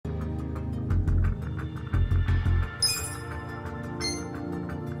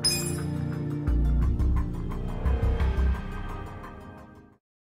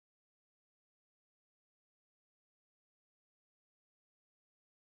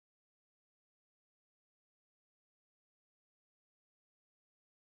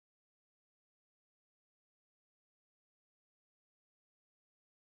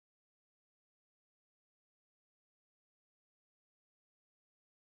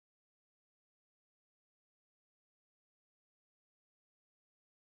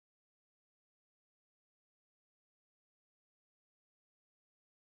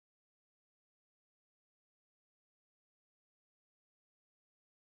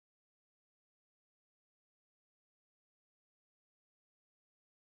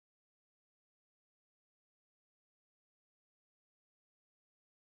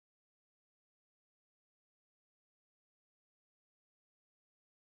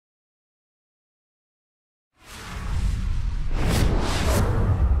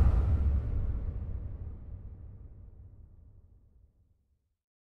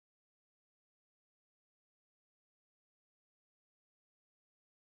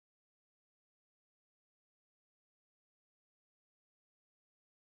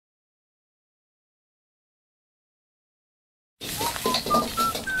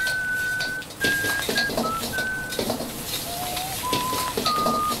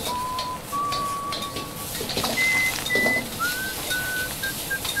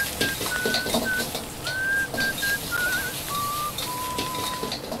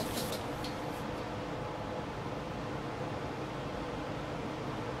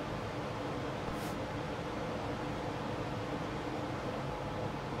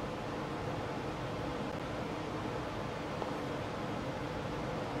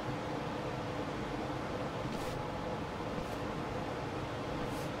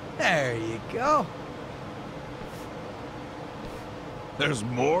There you go. There's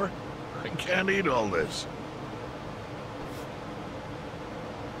more? I can't eat all this.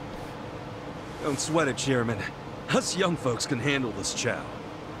 Don't sweat it, Chairman. Us young folks can handle this chow.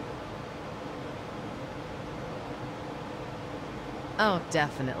 Oh,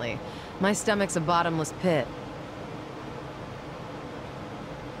 definitely. My stomach's a bottomless pit.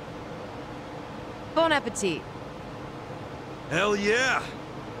 Bon appetit. Hell yeah!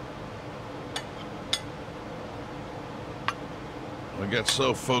 We got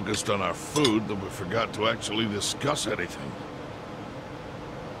so focused on our food that we forgot to actually discuss anything.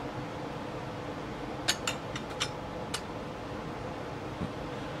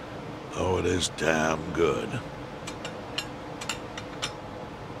 Oh, it is damn good.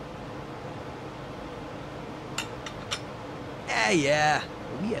 Yeah.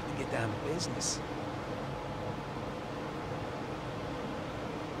 We have to get down to business.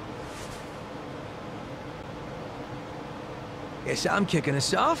 Guess I'm kicking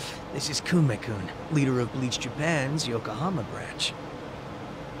us off. This is Kume-kun, leader of Bleach Japan's Yokohama branch.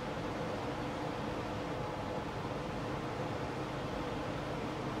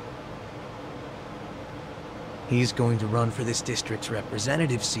 He's going to run for this district's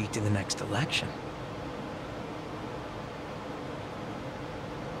representative seat in the next election.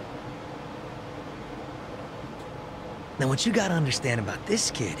 Now, what you gotta understand about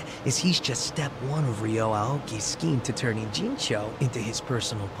this kid is he's just step one of Ryo Aoki's scheme to turning Jincho into his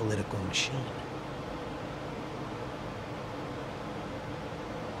personal political machine.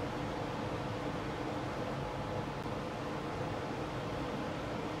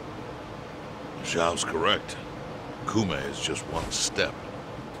 Zhao's correct. Kume is just one step.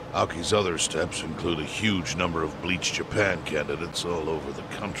 Aoki's other steps include a huge number of Bleach Japan candidates all over the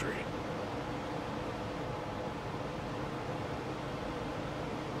country.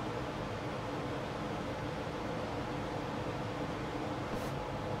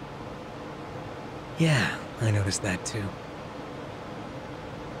 Yeah, I noticed that too.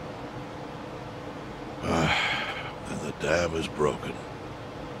 And the dam is broken.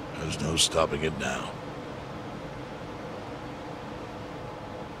 There's no stopping it now.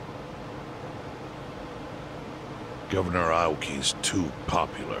 Governor Aoki's too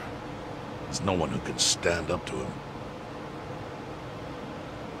popular. There's no one who can stand up to him.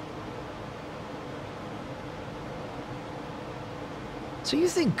 So you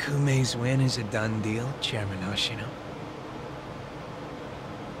think Kume's win is a done deal, Chairman Hoshino?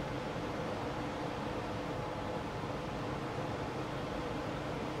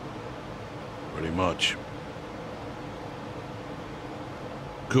 Pretty much.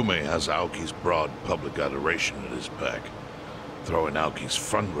 Kume has Aoki's broad public adoration at his back, throwing Aoki's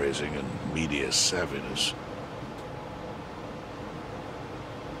fundraising and media savviness.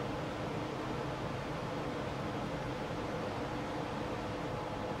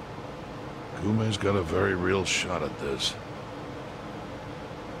 Kume's got a very real shot at this.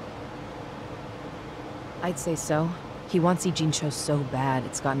 I'd say so. He wants Ijincho so bad,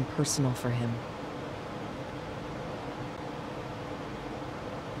 it's gotten personal for him.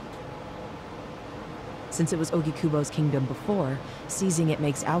 Since it was Ogikubo's kingdom before, seizing it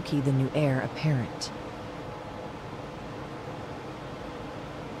makes Aoki the new heir apparent.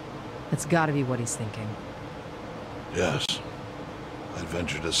 That's gotta be what he's thinking. Yes. I'd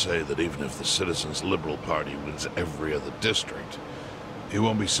venture to say that even if the Citizens' Liberal Party wins every other district, he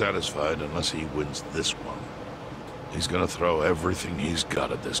won't be satisfied unless he wins this one. He's gonna throw everything he's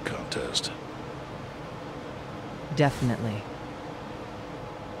got at this contest. Definitely.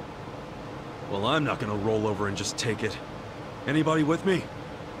 Well, I'm not gonna roll over and just take it. Anybody with me?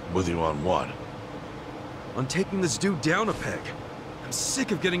 With you on what? On taking this dude down a peg. I'm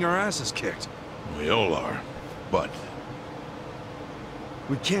sick of getting our asses kicked. We all are, but...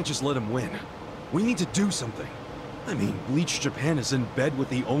 We can't just let him win. We need to do something. I mean, Bleach Japan is in bed with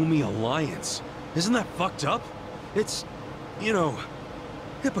the Omi Alliance. Isn't that fucked up? It's, you know,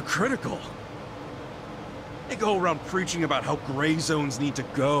 hypocritical. They go around preaching about how gray zones need to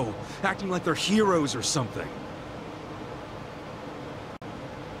go, acting like they're heroes or something.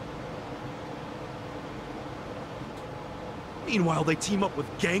 Meanwhile, they team up with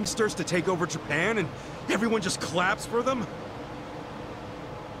gangsters to take over Japan, and everyone just claps for them?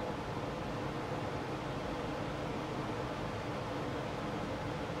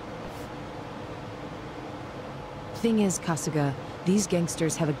 Thing is, Kasuga, these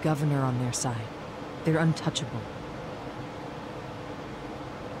gangsters have a governor on their side. They're untouchable.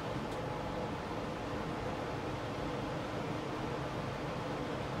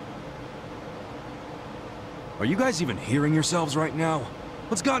 Are you guys even hearing yourselves right now?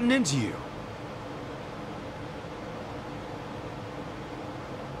 What's gotten into you?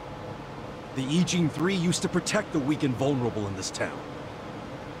 The Ijin 3 used to protect the weak and vulnerable in this town.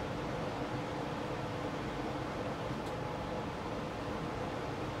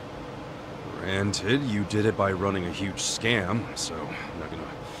 Granted, you did it by running a huge scam, so I'm not gonna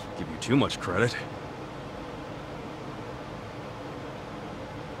give you too much credit.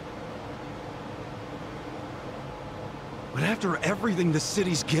 But after everything the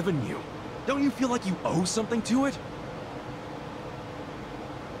city's given you, don't you feel like you owe something to it?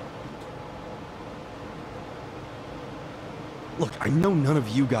 Look, I know none of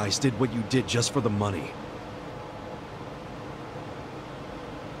you guys did what you did just for the money.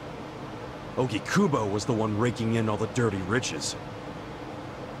 Ogi Kubo was the one raking in all the dirty riches.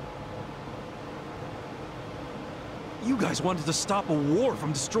 You guys wanted to stop a war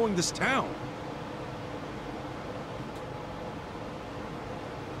from destroying this town.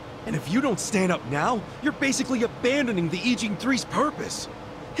 And if you don't stand up now, you're basically abandoning the Ijin 3's purpose.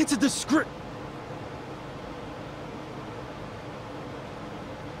 It's a disgrace.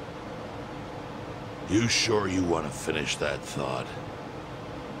 You sure you want to finish that thought?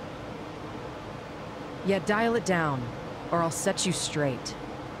 Yeah, dial it down, or I'll set you straight.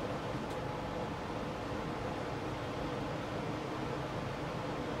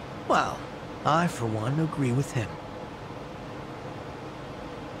 Well, I, for one, agree with him.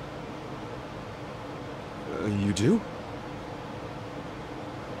 You do?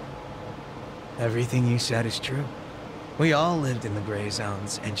 Everything you said is true. We all lived in the gray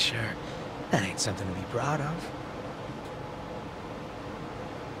zones, and sure, that ain't something to be proud of.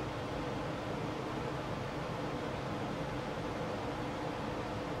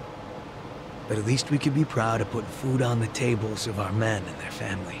 But at least we could be proud of putting food on the tables of our men and their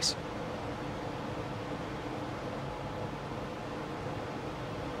families.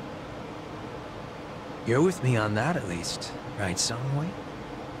 You're with me on that, at least, right, Songwei?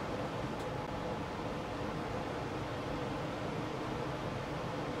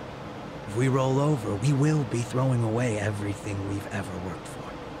 If we roll over, we will be throwing away everything we've ever worked for.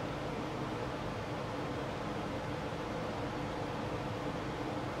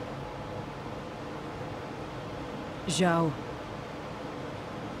 Zhao.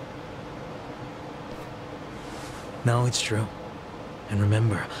 No, it's true. And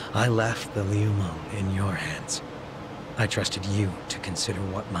remember, I left the Liu Meng in your hands. I trusted you to consider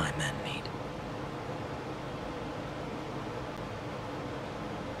what my men need.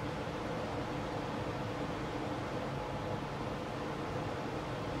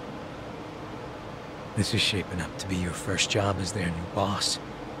 This is shaping up to be your first job as their new boss.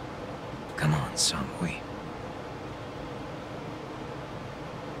 Come on, Songwei.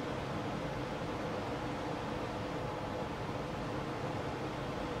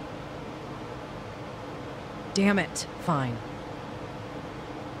 Damn it. Fine.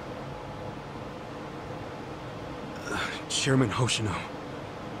 Chairman Hoshino,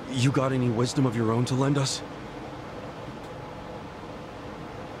 you got any wisdom of your own to lend us?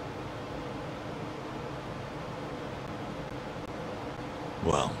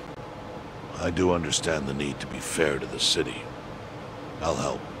 Well, I do understand the need to be fair to the city. I'll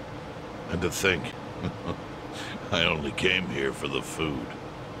help. And to think, I only came here for the food.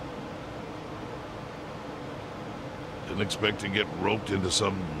 Didn't expect to get roped into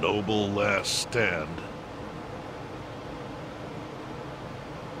some noble last stand.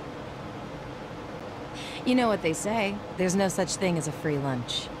 You know what they say. There's no such thing as a free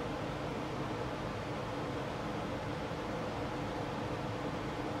lunch.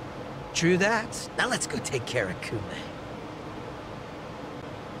 True that. Now let's go take care of Kume.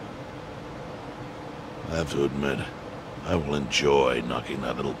 I have to admit, I will enjoy knocking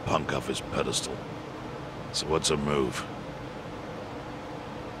that little punk off his pedestal. So what's a move?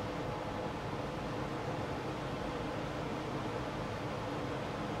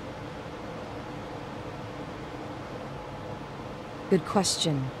 Good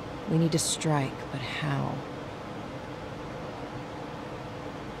question. We need to strike, but how?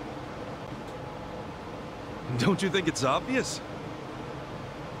 Don't you think it's obvious?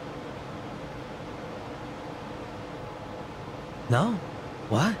 No?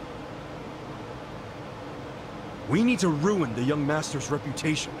 What? We need to ruin the young master's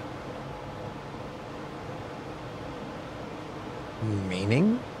reputation.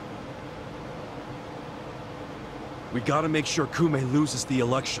 Meaning? We gotta make sure Kume loses the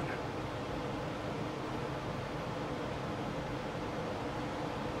election.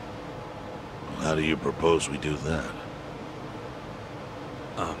 How do you propose we do that?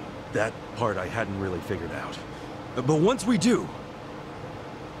 That part I hadn't really figured out. But once we do,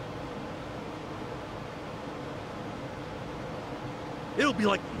 It'll be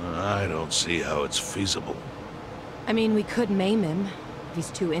like... I don't see how it's feasible. I mean, we could maim him. If he's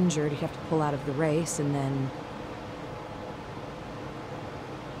too injured, he'd have to pull out of the race, and then...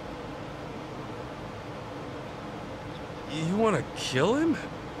 You want to kill him?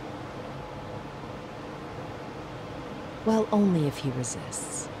 Well, only if he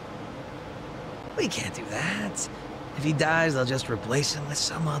resists. We can't do that. If he dies, they'll just replace him with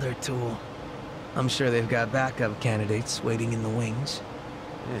some other tool. I'm sure they've got backup candidates waiting in the wings.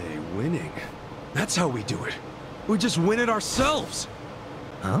 Hey, winning. That's how we do it. We just win it ourselves.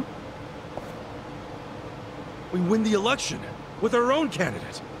 Huh? We win the election with our own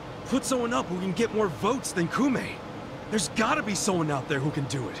candidate. Put someone up who can get more votes than Kume. There's gotta be someone out there who can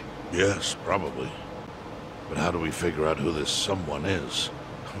do it. Yes, probably. But how do we figure out who this someone is?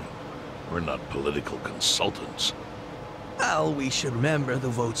 We're not political consultants. Well, we should remember the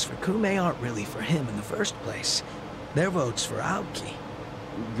votes for Kume aren't really for him in the first place. They're votes for Aoki.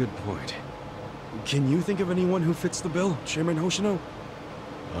 Good point. Can you think of anyone who fits the bill, Chairman Hoshino?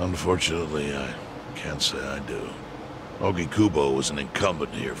 Unfortunately, I can't say I do. Ogi Kubo was an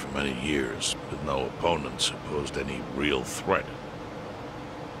incumbent here for many years, with no opponents who posed any real threat.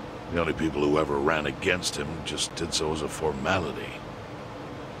 The only people who ever ran against him just did so as a formality.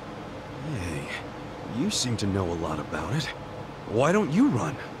 Hey, you seem to know a lot about it. Why don't you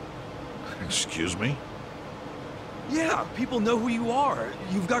run? Excuse me? Yeah, people know who you are.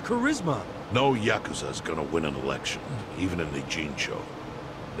 You've got charisma. No Yakuza's gonna win an election, even in the Jincho.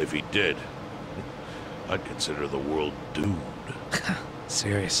 And if he did, I'd consider the world doomed.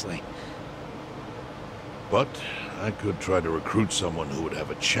 Seriously. But I could try to recruit someone who would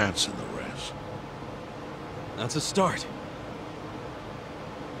have a chance in the race. That's a start.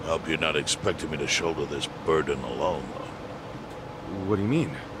 I hope you're not expecting me to shoulder this burden alone, though. What do you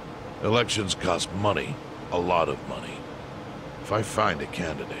mean? Elections cost money. A lot of money. If I find a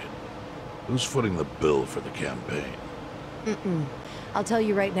candidate, who's footing the bill for the campaign? I'll tell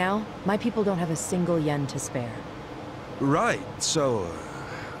you right now, my people don't have a single yen to spare. Right, so...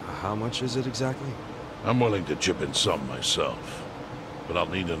 how much is it exactly? I'm willing to chip in some myself, but I'll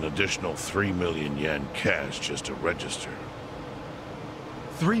need an additional 3 million yen cash just to register.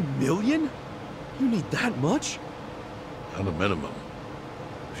 3 million? You need that much? At a minimum.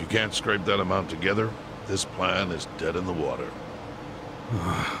 If you can't scrape that amount together, this plan is dead in the water.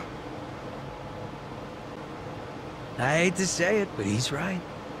 I hate to say it, but he's right.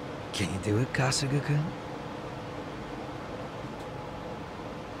 Can you do it, Kasuga-kun?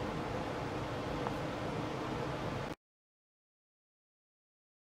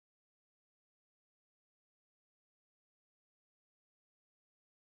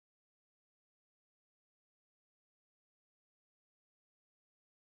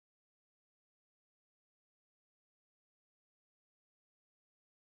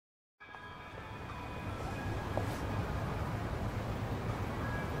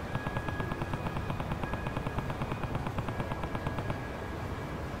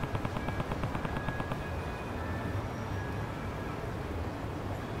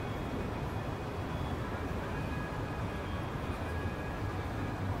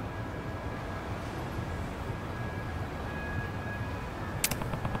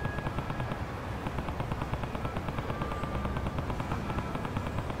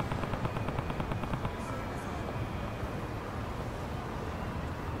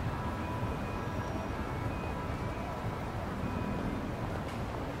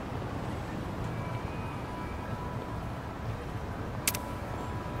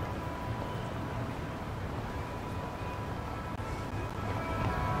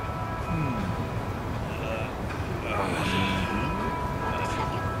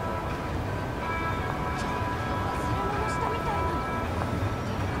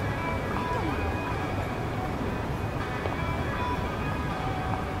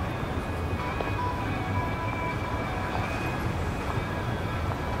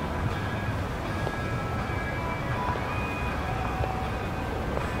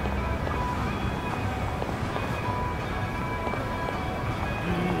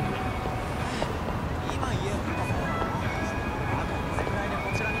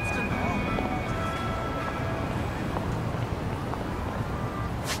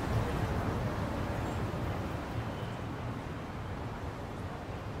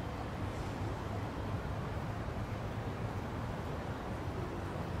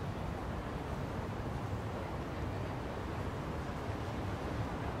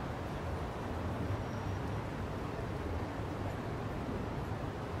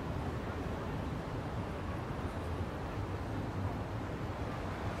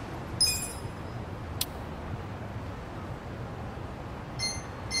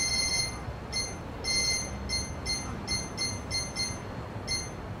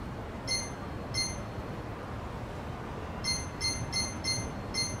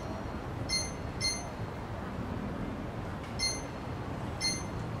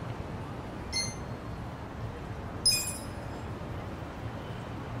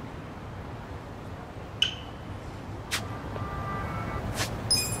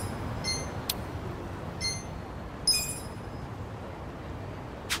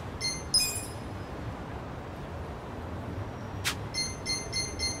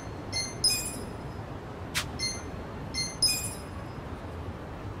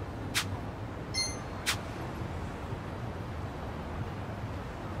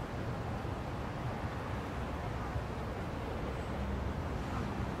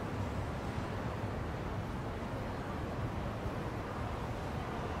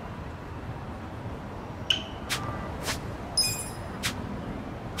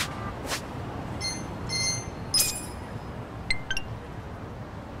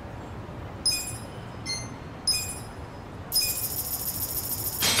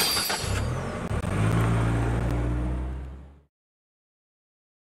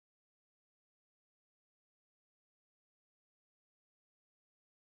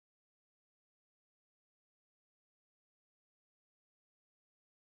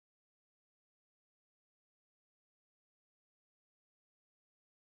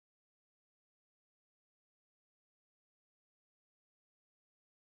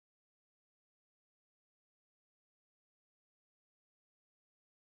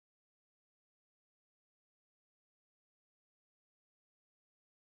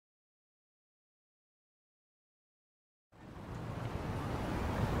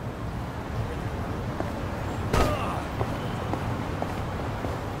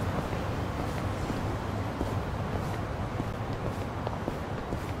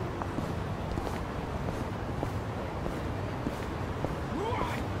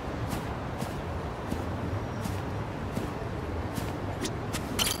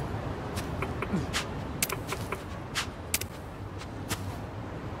 お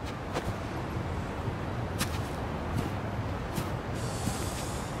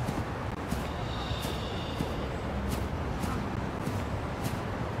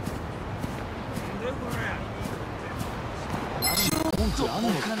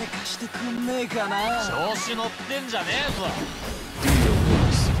金貸してくんねえかな。調子乗ってんじゃねえぞ。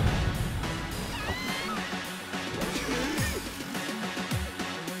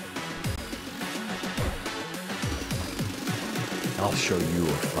I'll show you a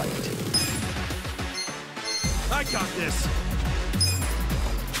fight. I got this.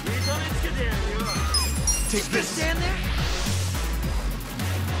 Take this. Stand there?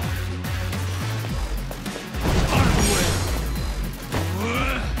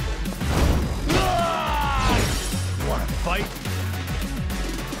 Wanna fight?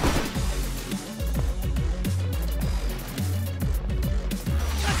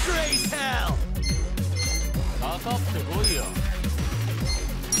 Let's raise hell! かかってこいよ。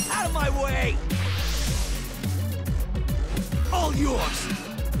 Out of my way! All yours!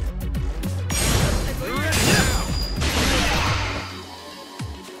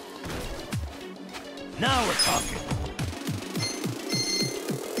 Now we're talking.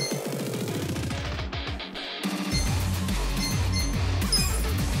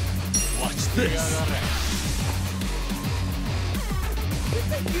 Watch this. You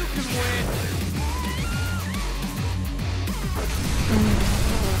think you can win?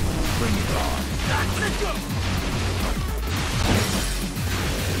 Bring it on. Let's go!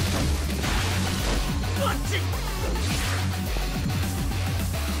 Watch it!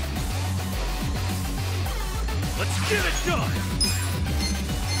 Let's get it done!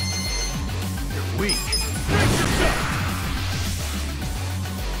 You're weak. Brace yourself!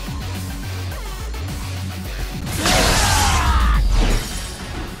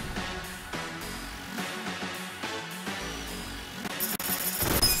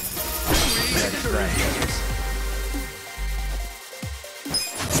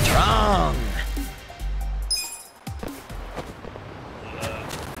 Strong!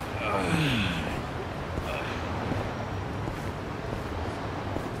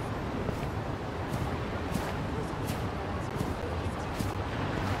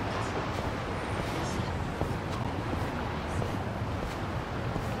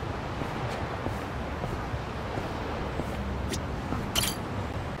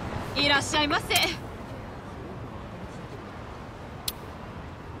いらっしゃいませ。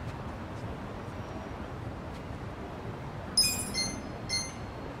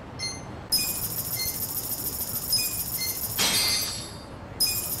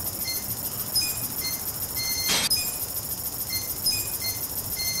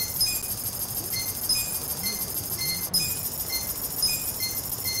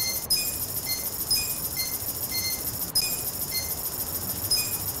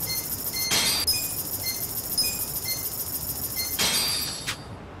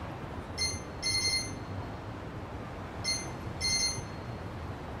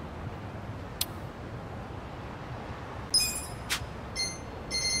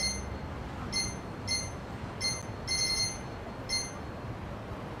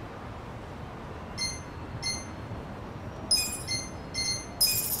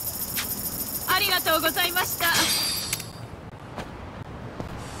ありがとうございました。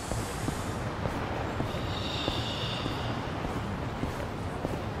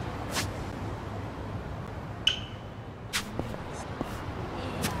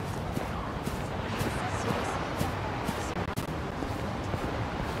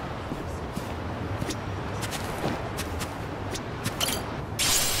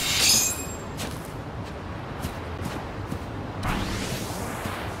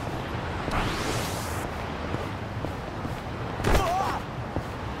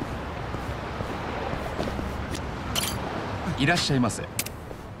いらっしゃいませ。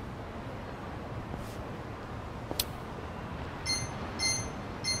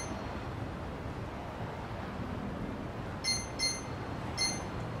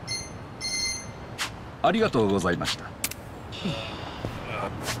ありがとうございました。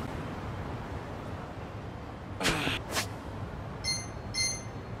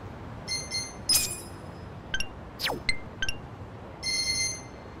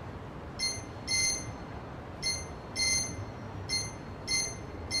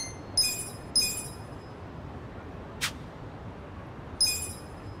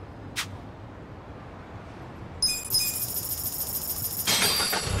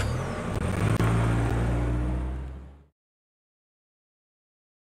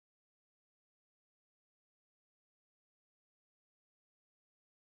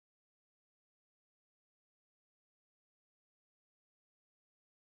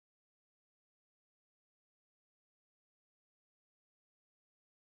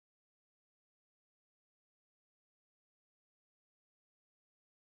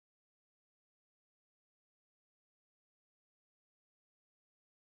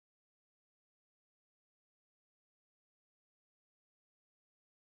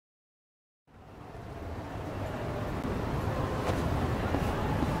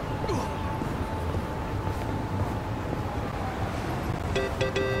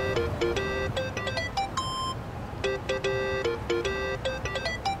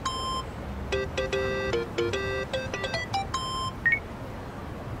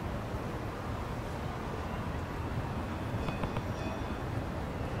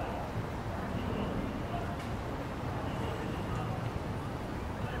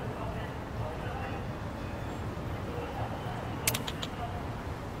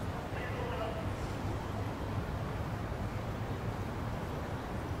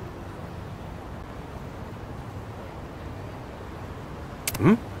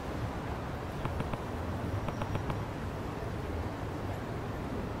Hmm?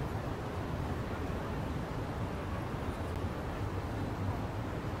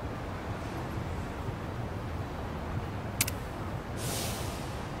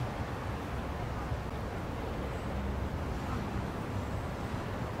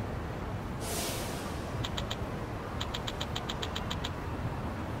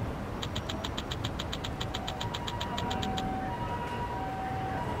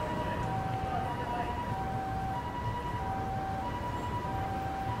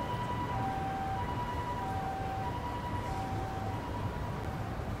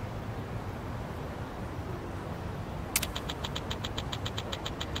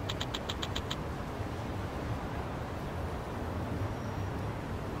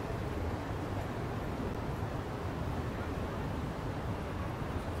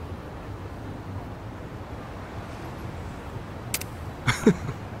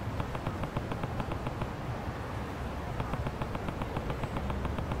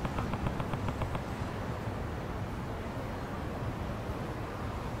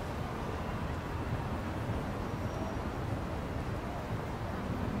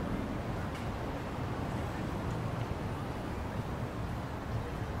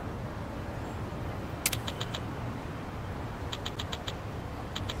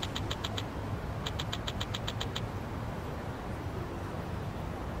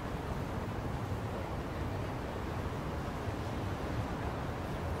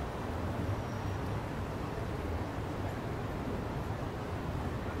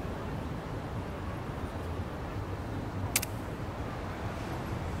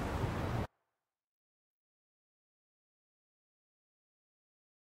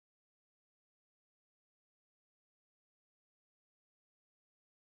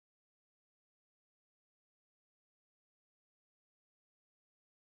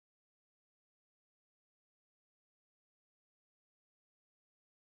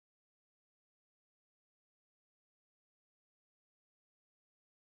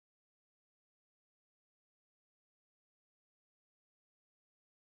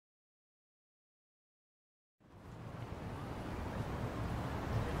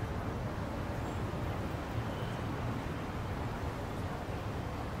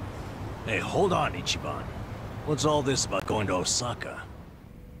 Hey, hold on, Ichiban. What's all this about going to Osaka?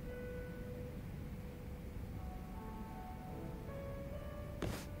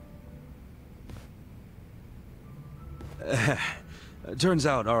 Turns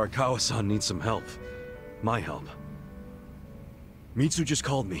out Arakawa-san needs some help. My help. Mitsu just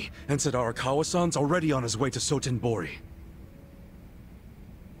called me and said Arakawa-san's already on his way to Sotenbori.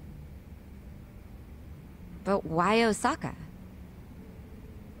 But why Osaka?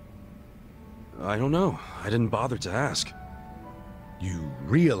 I don't know. I didn't bother to ask. You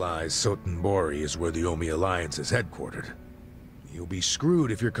realize Sotenbori is where the Omi Alliance is headquartered. You'll be screwed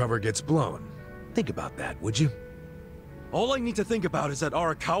if your cover gets blown. Think about that, would you? All I need to think about is that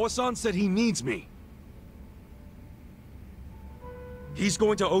Arakawa-san said he needs me. He's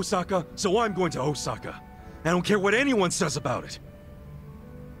going to Osaka, so I'm going to Osaka. I don't care what anyone says about it.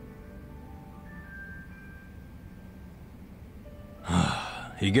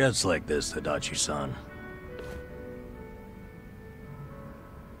 He gets like this, Tadachi-san.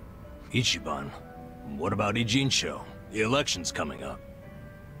 Ichiban, what about Ijincho? The election's coming up.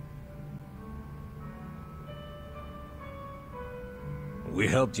 We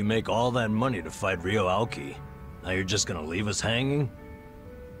helped you make all that money to fight Ryo Aoki. Now you're just gonna leave us hanging?